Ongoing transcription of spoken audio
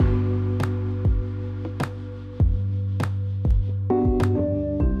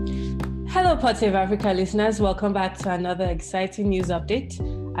Pod Save Africa listeners, welcome back to another exciting news update.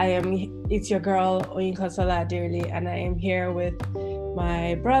 It's your girl Oyinkansola Aderele, and I am here with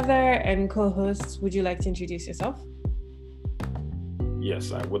my brother and co-host. Would you like to introduce yourself?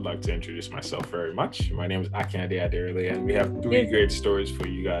 Yes, I would like to introduce myself very much. My name is Akinade Aderele, and we have three great stories for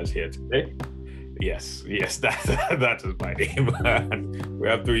you guys here today. Yes, that is my name. We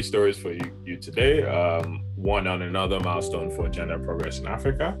have three stories for you today. One on another milestone for gender progress in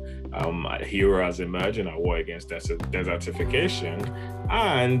Africa. A hero has emerged in our war against desertification,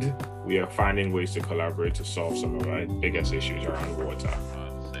 and we are finding ways to collaborate to solve some of our biggest issues around water.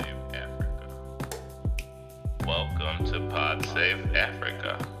 Pod Save Africa. Welcome to Pod Save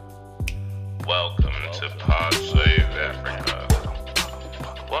Africa. Welcome to Pod Save Africa.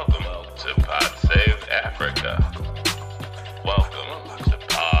 Welcome to Pod Save Africa. Welcome to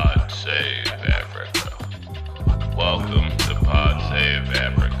Pod Save Africa. Welcome to Pod Save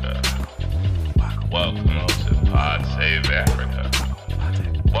Africa. Welcome to Pod Save Africa.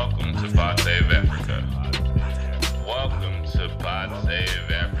 Welcome to Pod Save Africa. Welcome to Pod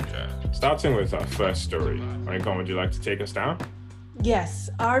Save Africa. Starting with our first story. Oyinkon, would you like to take us down? Yes,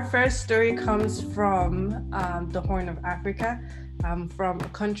 our first story comes from the Horn of Africa, from a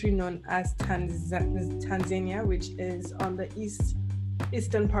country known as Tanzania, which is on the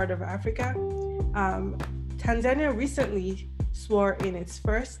eastern part of Africa. Tanzania recently swore in its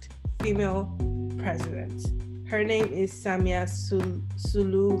first female president. Her name is Samia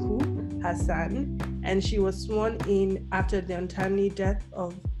Suluhu Hassan, and she was sworn in after the untimely death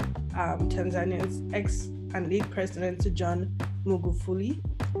of Tanzania's ex and late president John Magufuli.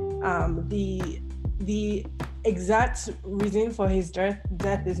 The exact reason for his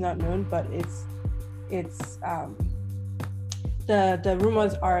death is not known, but the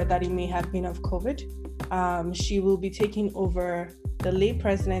rumors are that it may have been of COVID. She will be taking over the late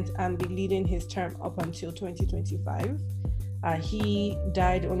president and be leading his term up until 2025. He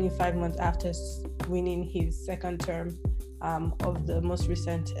died only 5 months after winning his second term of the most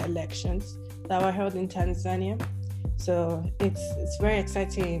recent elections that were held in Tanzania. So it's very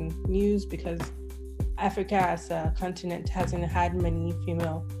exciting news because Africa as a continent hasn't had many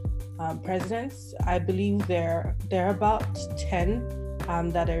female presidents. I believe there are about 10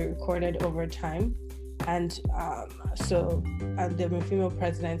 that are recorded over time. And there have been female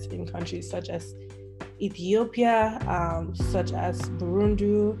presidents in countries such as Ethiopia, such as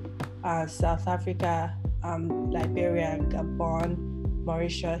Burundi, South Africa, Liberia, Gabon,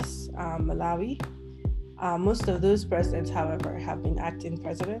 Mauritius, Malawi. Most of those presidents, however, have been acting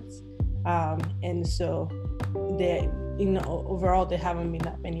presidents. And so overall, there haven't been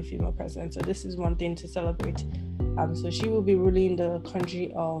that many female presidents. So this is one thing to celebrate. So she will be ruling the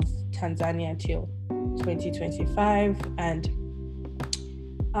country of Tanzania till 2025, and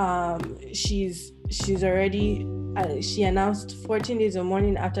she's already she announced 14 days of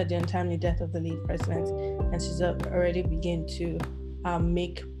mourning after the untimely death of the late president, and she's already begun to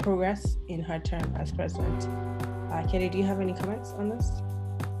make progress in her term as president. Kelly, do you have any comments on this?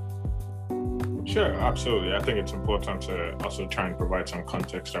 Sure, absolutely. I think it's important to also try and provide some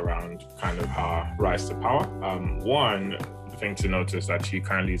context around kind of her rise to power. One thing to note is that she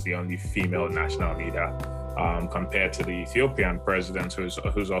currently is the only female national leader, compared to the Ethiopian president,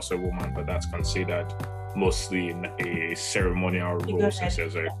 who's also a woman, but that's considered mostly in a ceremonial role since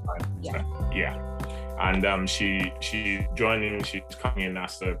there's a yeah. And she's coming in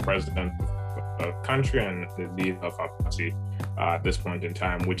as the president of the country and the leader of her party at this point in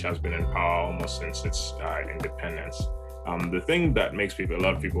time, which has been in power almost since its independence. The thing that makes a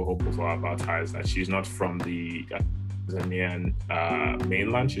lot of people hopeful about her is that she's not from the Tanzanian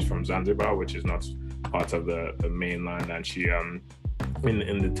mainland. She's from Zanzibar, which is not part of the mainland. And she, in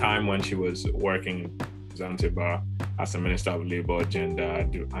the time when she was working in Zanzibar as a Minister of Labour,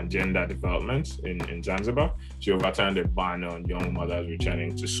 Gender Development in Zanzibar, she overturned a ban on young mothers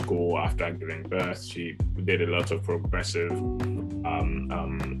returning to school after giving birth. She did a lot of progressive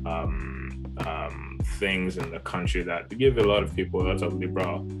things in the country that give a lot of people, a lot of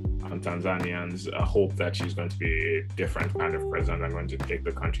liberal Tanzanians, hope that she's going to be a different kind of president and going to take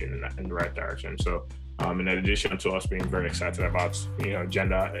the country in the right direction. So, in addition to us being very excited about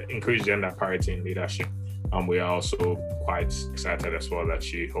increased gender parity in leadership, we are also quite excited as well that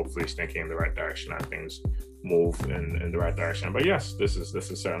she hopefully is thinking in the right direction and things move in the right direction. But yes, this is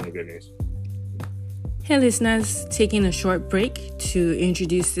certainly good news. Hey listeners, taking a short break to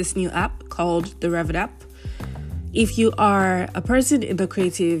introduce this new app called the Revit app. If you are a person in the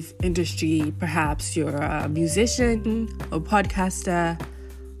creative industry, perhaps you're a musician, a podcaster,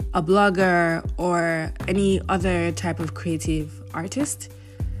 a blogger, or any other type of creative artist,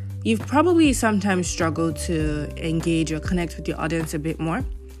 you've probably sometimes struggled to engage or connect with your audience a bit more.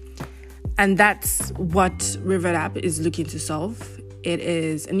 And that's what Rivet App is looking to solve. It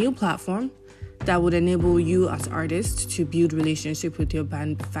is a new platform that would enable you as artists to build relationship with your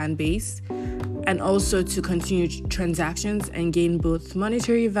fan base and also to continue transactions and gain both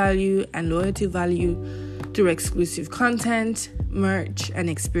monetary value and loyalty value through exclusive content, merch, and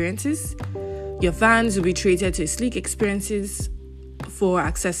experiences. Your fans will be treated to sleek experiences for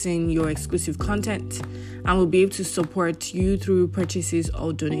accessing your exclusive content and will be able to support you through purchases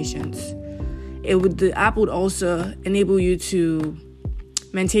or donations. The app would also enable you to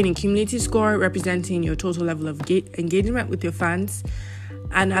maintain a cumulative score representing your total level of engagement with your fans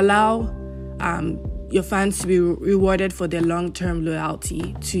and allow your fans to be rewarded for their long-term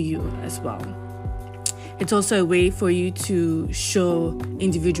loyalty to you as well. It's also a way for you to show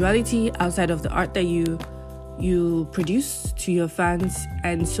individuality outside of the art that you produce to your fans,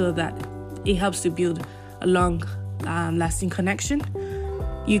 and so that it helps to build a long-lasting connection.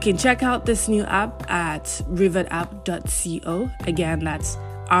 You can check out this new app at rivetapp.co. Again, that's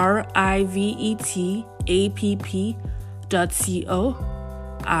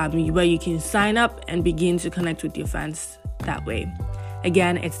rivetapp.co, where you can sign up and begin to connect with your fans that way.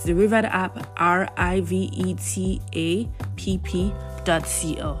 Again, it's the Rivet App,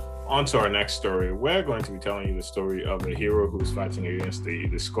 rivetapp.co. On to our next story. We're going to be telling you the story of a hero who's fighting against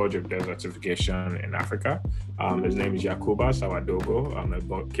the scourge of desertification in Africa. His name is Yakuba Sawadogo, a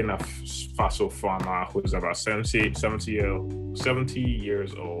Burkina Faso farmer who's about 70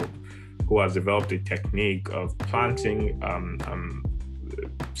 years old, who has developed a technique of planting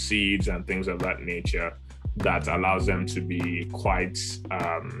seeds and things of that nature that allows them to be quite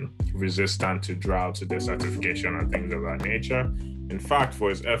resistant to drought, to desertification, and things of that nature. In fact, for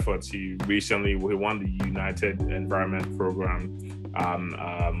his efforts, he won the United Environment Program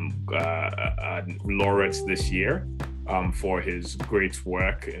laureates this year for his great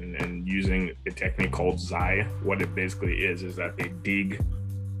work in using a technique called Zai. What it basically is that they dig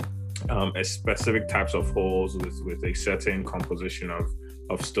a specific types of holes with a certain composition of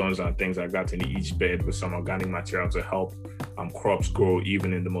stones and things like that in each bed with some organic material to help crops grow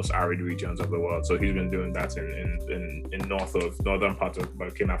even in the most arid regions of the world. So he's been doing that in northern part of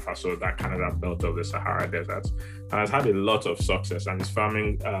Burkina Faso, that kind of that belt of the Sahara Desert, and has had a lot of success. And his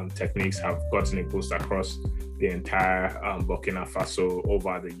farming techniques have gotten a boost across the entire Burkina Faso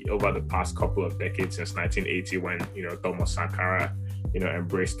over the past couple of decades, since 1980, when Thomas Sankara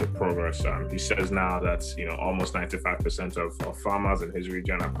embraced the progress. He says now that almost 95% of farmers in his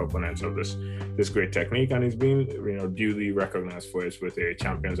region are proponents of this great technique, and he's been duly recognized for it with a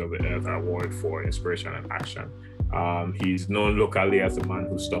Champions of the Earth award for inspiration and action. He's known locally as the man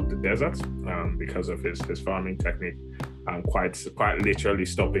who stopped the desert because of his farming technique, quite literally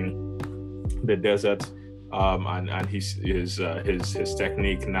stopping the desert. And his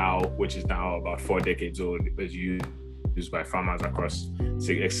technique now, which is now about 4 decades old, is used by farmers across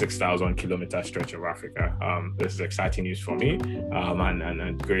 6,000 kilometer stretch of Africa. This is exciting news for me,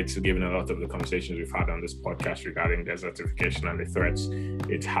 and great to given a lot of the conversations we've had on this podcast regarding desertification and the threats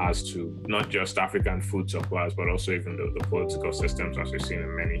it has to not just African food supplies, but also even the political systems, as we've seen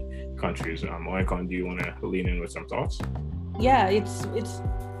in many countries. Oekon, do you want to lean in with some thoughts? Yeah, it's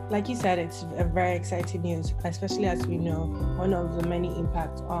like you said, it's a very exciting news, especially as we know one of the many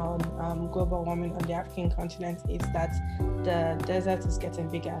impacts on global warming on the African continent is that the desert is getting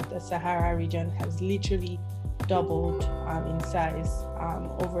bigger. The Sahara region has literally doubled in size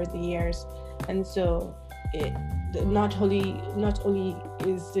over the years, and so not only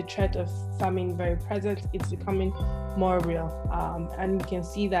is the threat of famine very present, it's becoming more real, and you can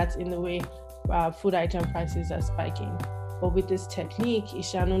see that in the way food item prices are spiking. But with this technique, it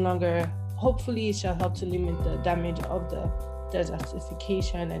shall hopefully it shall help to limit the damage of the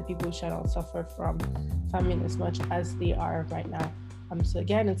desertification, and people shall not suffer from famine as much as they are right now. So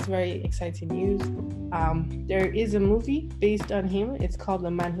again, it's very exciting news. There is a movie based on him. It's called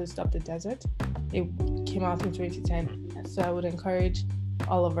The Man Who Stopped the Desert. It came out in 2010. So I would encourage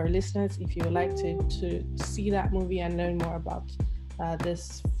all of our listeners, if you would like to see that movie and learn more about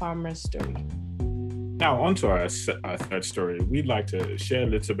this farmer's story. Now, on to our third story. We'd like to share a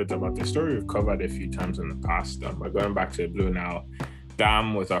little bit about the story we've covered a few times in the past. We're going back to Blue Nile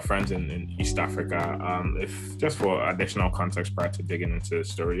Dam with our friends in East Africa. If just for additional context prior to digging into the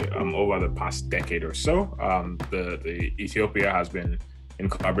story, over the past decade or so, the Ethiopia has been in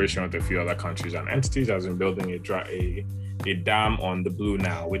collaboration with a few other countries and entities, has been building a dam on the Blue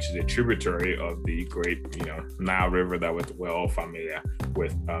Nile, which is a tributary of the great, Nile River that we're all familiar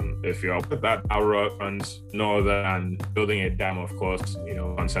with. If you're up with that, Nile runs northern, and building a dam, of course,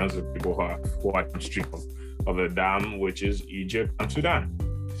 concerns the people who are downstream of the dam, which is Egypt and Sudan.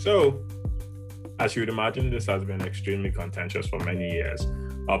 So, as you would imagine, this has been extremely contentious for many years,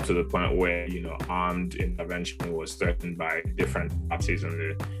 up to the point where, armed intervention was threatened by different parties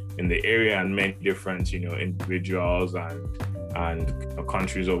in the area, and many different, individuals and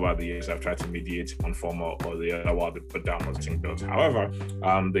countries over the years have tried to mediate one form or the other while the dam was being built. However,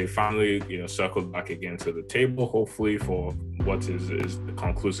 they finally, circled back again to the table, hopefully for what is the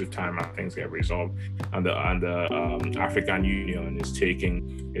conclusive time and things get resolved. And the African Union is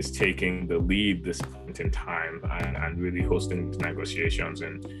taking the lead this point in time and really hosting these negotiations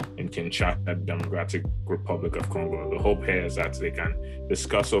in Kinshasa, Democratic Republic of Congo. The hope here is that they can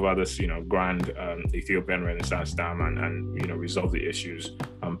discuss over this, grand Ethiopian Renaissance Dam and resolve the issues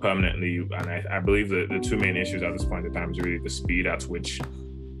permanently. And I believe that the two main issues at this point in time is really the speed at which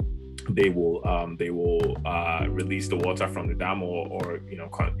they will release the water from the dam or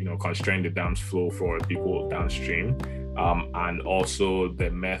constrain the dam's flow for people downstream, and also the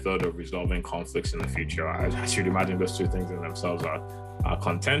method of resolving conflicts in the future. I should imagine those two things in themselves are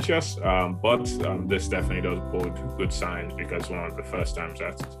contentious, but this definitely does bode good signs, because one of the first times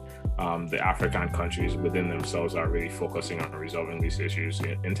that the African countries within themselves are really focusing on resolving these issues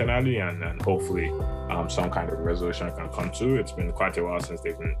internally, and hopefully some kind of resolution can come to. It's been quite a while since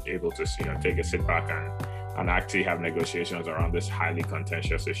they've been able to take a sit back and actually have negotiations around this highly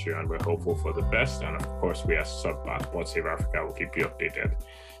contentious issue, and we're hopeful for the best. And of course, we as Pod Save Africa will keep you updated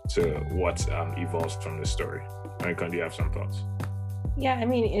to what evolves from this story. Monica, do you have some thoughts? Yeah, I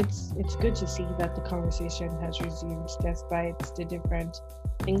mean, it's good to see that the conversation has resumed despite the different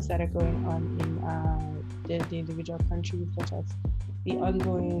things that are going on in the individual countries, such as the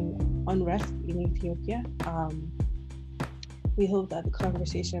ongoing unrest in Ethiopia. We hope that the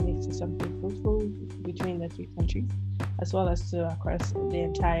conversation leads to something fruitful between the three countries, as well as to across the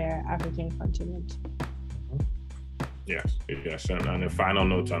entire African continent. Yes. And a final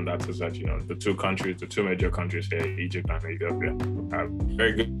note on that is that, the two major countries here, Egypt and Ethiopia, have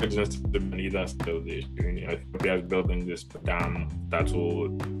very good business to do, and either still the issue. Ethiopia is building this dam that will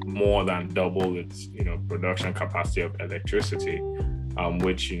more than double its, production capacity of electricity,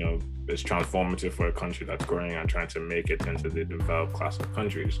 which, is transformative for a country that's growing and trying to make it into the developed class of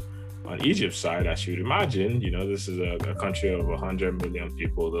countries. On Egypt's side, as you'd imagine, this is a country of 100 million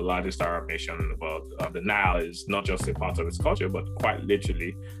people, the largest Arab nation in the world. The Nile is not just a part of its culture, but quite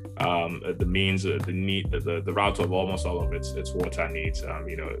literally the means, the route of almost all of its water needs.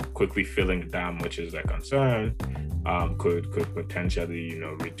 Quickly filling the dam, which is a concern, could potentially,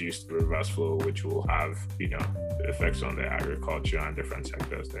 reduce the reverse flow, which will have, effects on the agriculture and different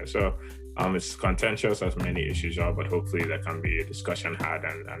sectors there. So it's contentious, as many issues are, but hopefully there can be a discussion had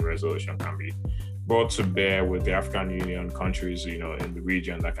and resolution can be brought to bear with the African Union countries, in the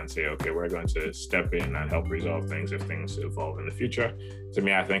region that can say, okay, we're going to step in and help resolve things if things evolve in the future. To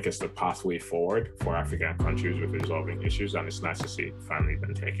me, I think it's the pathway forward for African countries with resolving issues, and it's nice to see it finally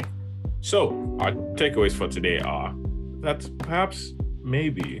been taken. So our takeaways for today are that perhaps,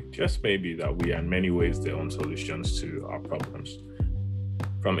 maybe, just maybe, that we are in many ways the own solutions to our problems.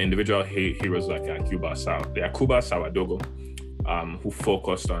 From individual heroes like Yakuba Sawadogo, who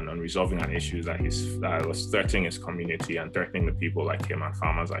focused on resolving an issue that was threatening his community and threatening the people like him and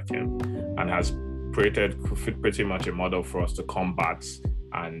farmers like him, and has created pretty much a model for us to combat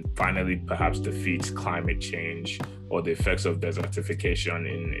and finally perhaps defeat climate change or the effects of desertification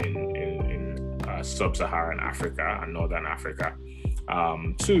in sub-Saharan Africa and Northern Africa.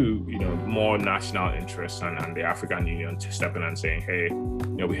 To more national interests and the African Union to step in and saying, hey,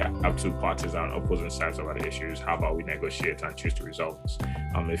 we have two parties on opposing sides of the issues. How about we negotiate and choose to resolve this?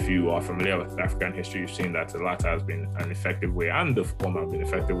 If you are familiar with African history, you've seen that the latter has been an effective way, and the former have been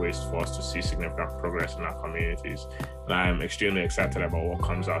effective ways for us to see significant progress in our communities. And I am extremely excited about what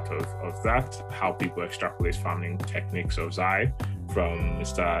comes out of that, how people extrapolate farming techniques of Zai from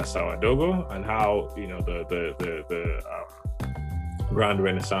Mr. Sawadogo, and how the Grand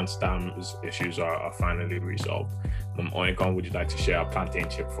Renaissance Dam issues are finally resolved. Oinkon, would you like to share our plantain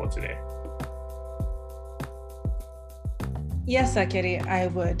chip for today? Yes, Akere, I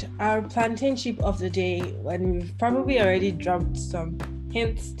would. Our plantain chip of the day, and we've probably already dropped some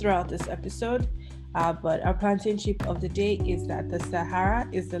hints throughout this episode, but our plantain chip of the day is that the Sahara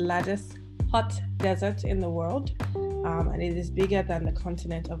is the largest hot desert in the world. and it is bigger than the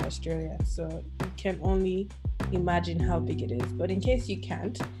continent of Australia. So you can only imagine how big it is. But in case you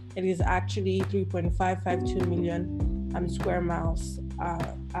can't, it is actually 3.552 million square miles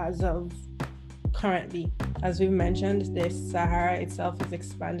as of currently. As we've mentioned, the Sahara itself is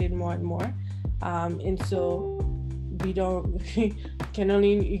expanding more and more, and so you can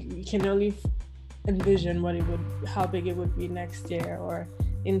only envision how big it would be next year or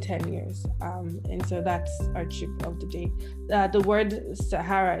in 10 years. And so that's our chip of the day. The word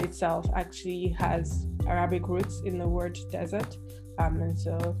Sahara itself actually has Arabic roots in the word desert, and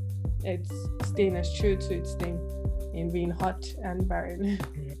so it's staying as true to its name in being hot and barren.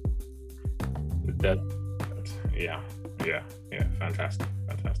 Yeah, fantastic.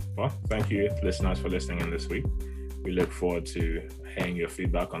 Well, thank you listeners for listening in this week. We look forward to hearing your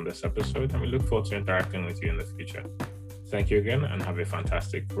feedback on this episode, and we look forward to interacting with you in the future. Thank you again, and have a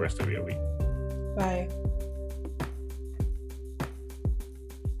fantastic rest of your week. Bye.